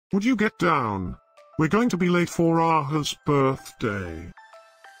Would you get down? We're going to be late for Raha'y's birthday.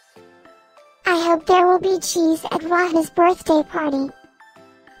 I hope there will be cheese at Raha'y's birthday party.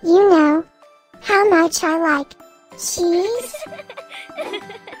 You know how much I like cheese.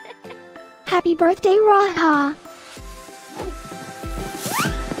 Happy birthday, Raha!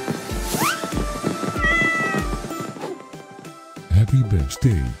 Happy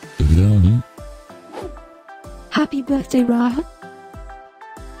birthday, Raha'yı. Happy birthday, Raha!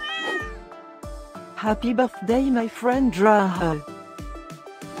 Happy birthday, my friend Raha'yı.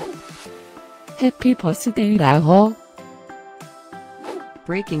 Happy birthday, Raha!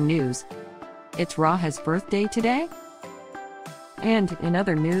 Breaking news. It's Raha'y's birthday today? And in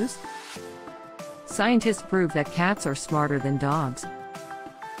other news, scientists prove that cats are smarter than dogs.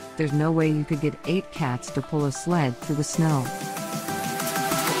 There's no way you could get 8 cats to pull a sled through the snow.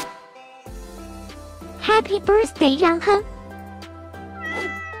 Happy birthday, Raha!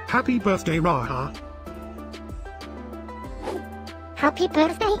 Happy birthday, Raha! Happy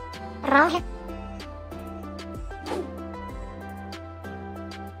birthday, Raha!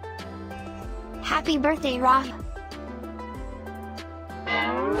 Happy birthday, Raha!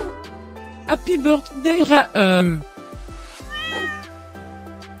 Happy birthday, Raha!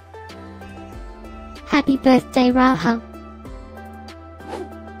 Happy birthday, Raha!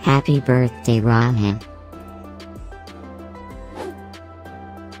 Happy birthday, Raha'yı.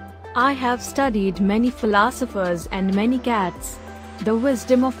 I have studied many philosophers and many cats. The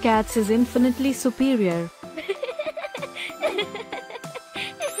wisdom of cats is infinitely superior.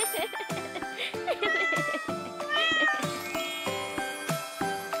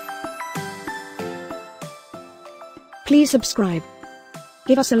 Please subscribe,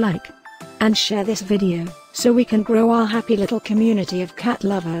 give us a like, and share this video, so we can grow our happy little community of cat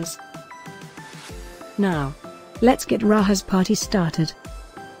lovers. Now, let's get Raha'y's party started.